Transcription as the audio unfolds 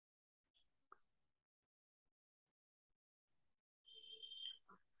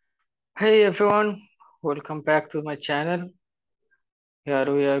Hey everyone, welcome back to my channel.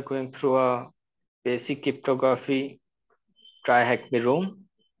 Here we are going through a basic cryptography TryHackMe room.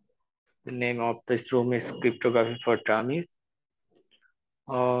 The name of this room is Cryptography for Dummies.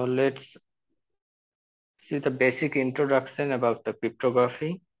 Let's see the basic introduction about the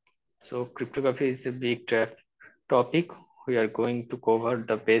cryptography. So cryptography is a big topic. We are going to cover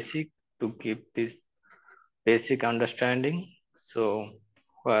the basic to give this basic understanding. So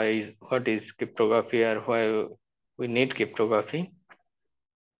what is cryptography or why we need cryptography?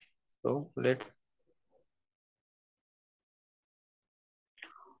 So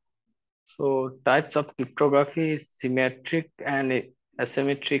types of cryptography is symmetric and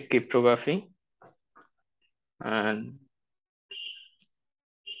asymmetric cryptography. And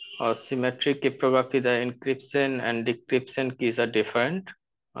symmetric cryptography, the encryption and decryption keys are different.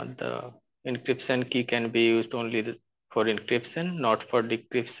 The encryption key can be used only for encryption, not for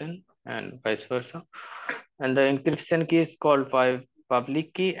decryption, and vice versa. And the encryption key is called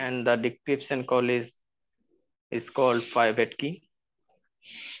public key, and the decryption call is called private key.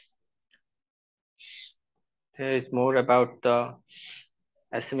 There is more about the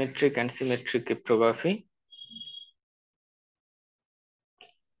asymmetric and symmetric cryptography.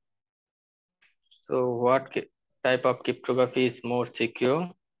 So what type of cryptography is more secure?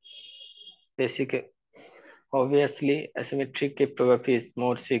 Basic, obviously, asymmetric cryptography is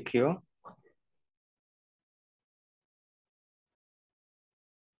more secure.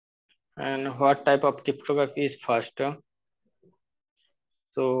 And what type of cryptography is faster?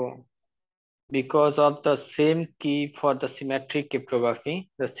 So because of the same key for the symmetric cryptography,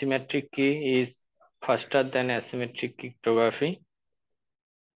 the symmetric key is faster than asymmetric cryptography.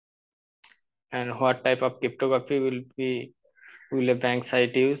 And what type of cryptography will a bank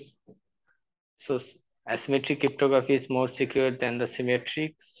site use? So asymmetric cryptography is more secure than the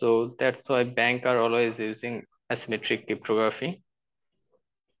symmetric, so that's why banks are always using asymmetric cryptography.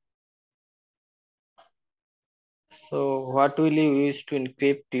 So what will you use to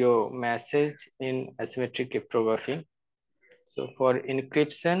encrypt your message in asymmetric cryptography? So for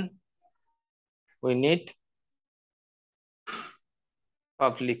encryption, we need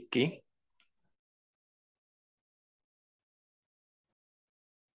public key.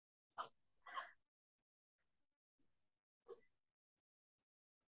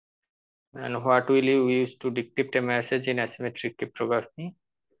 And what will you use to decrypt a message in asymmetric cryptography?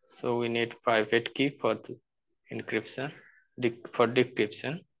 So we need private key for the encryption, for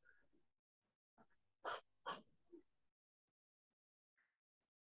decryption.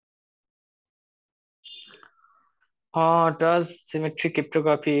 Does symmetric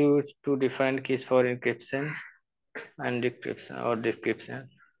cryptography use two different keys for encryption and decryption or decryption?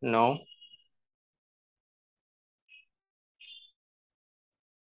 No,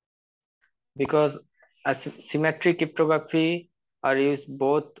 because symmetric cryptography are used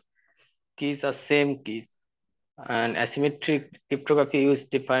both keys are same keys, and asymmetric cryptography use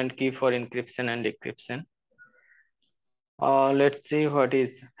different key for encryption and decryption. Let's see what is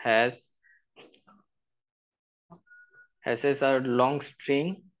hash. Hashes are long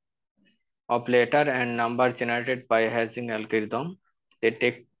string of letter and number generated by hashing algorithm. They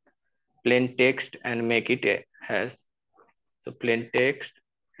take plain text and make it a hash. So plain text,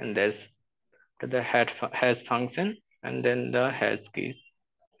 and there's the hash function, and then the hash keys,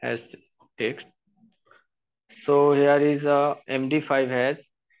 hash text. So here is a MD5 hash.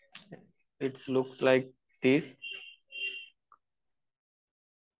 It looks like this.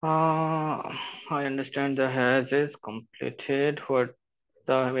 I understand the hash is completed. What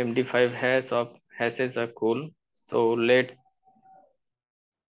the MD5 hash of hashes are cool. So let's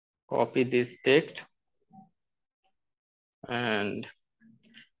copy this text, and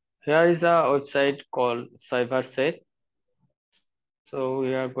here is a website called CyberSet. So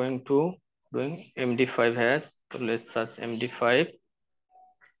we are going to doing MD5 hash. So let's search MD5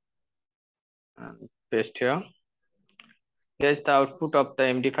 and paste here. Here's the output of the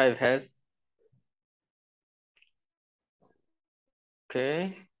MD5 hash.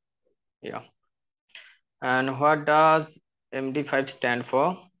 Okay, yeah. And what does MD5 stand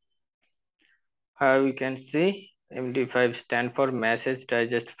for? How we can see MD5 stand for Message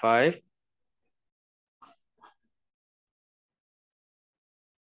Digest 5.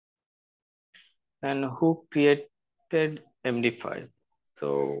 And who created MD5?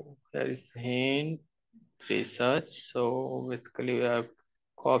 So here is hint research. So basically we have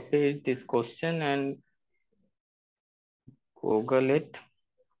copied this question and Google it.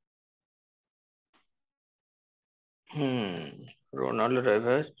 Ronald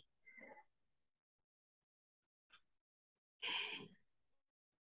Rivers.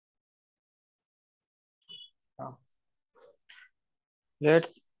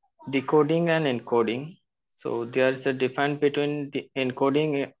 Let's decoding and encoding. So there is a difference between the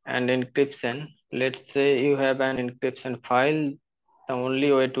encoding and encryption. Let's say you have an encryption file. The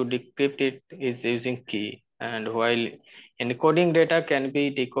only way to decrypt it is using key. And while encoding data can be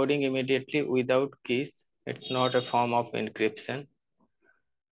decoding immediately without keys, it's not a form of encryption.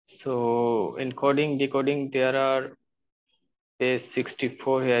 So encoding, decoding, there are base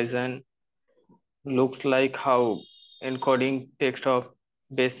 64 has an looks like how encoding text of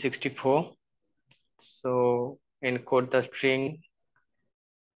base 64. So encode the string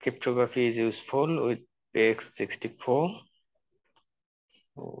cryptography is useful with base 64.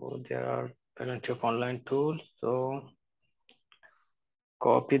 So there are plenty of online tools. So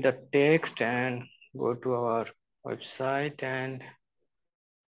copy the text and go to our website and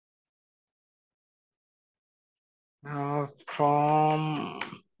from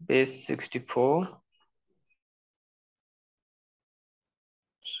base 64.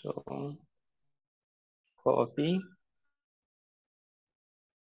 So copy.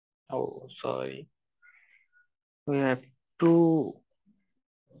 Oh, sorry. We have to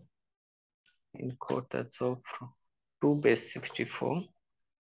encode that. So from to base 64.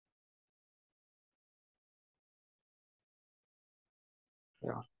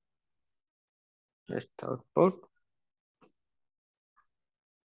 Yeah, just output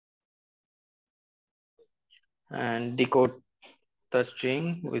and decode the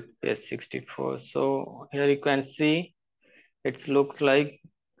string with base 64. So here you can see it looks like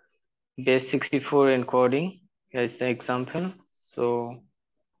base 64 encoding. Here's the example. So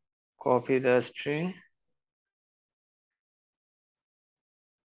copy the string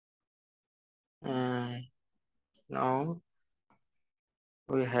and now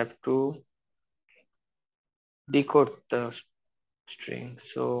we have to decode the string.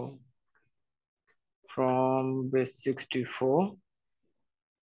 So from base 64,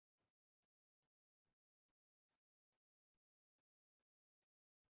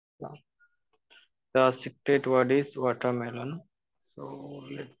 the secret word is watermelon. So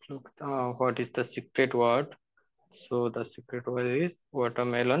let's look what is the secret word. So the secret word is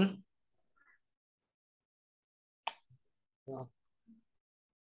watermelon. Yeah.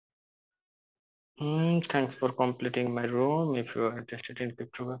 Thanks for completing my room. If you are interested in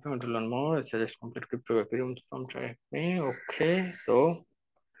cryptography and want to learn more, I suggest complete cryptography rooms from TryHackMe. Okay, so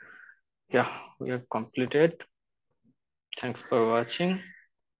yeah, we have completed. Thanks for watching.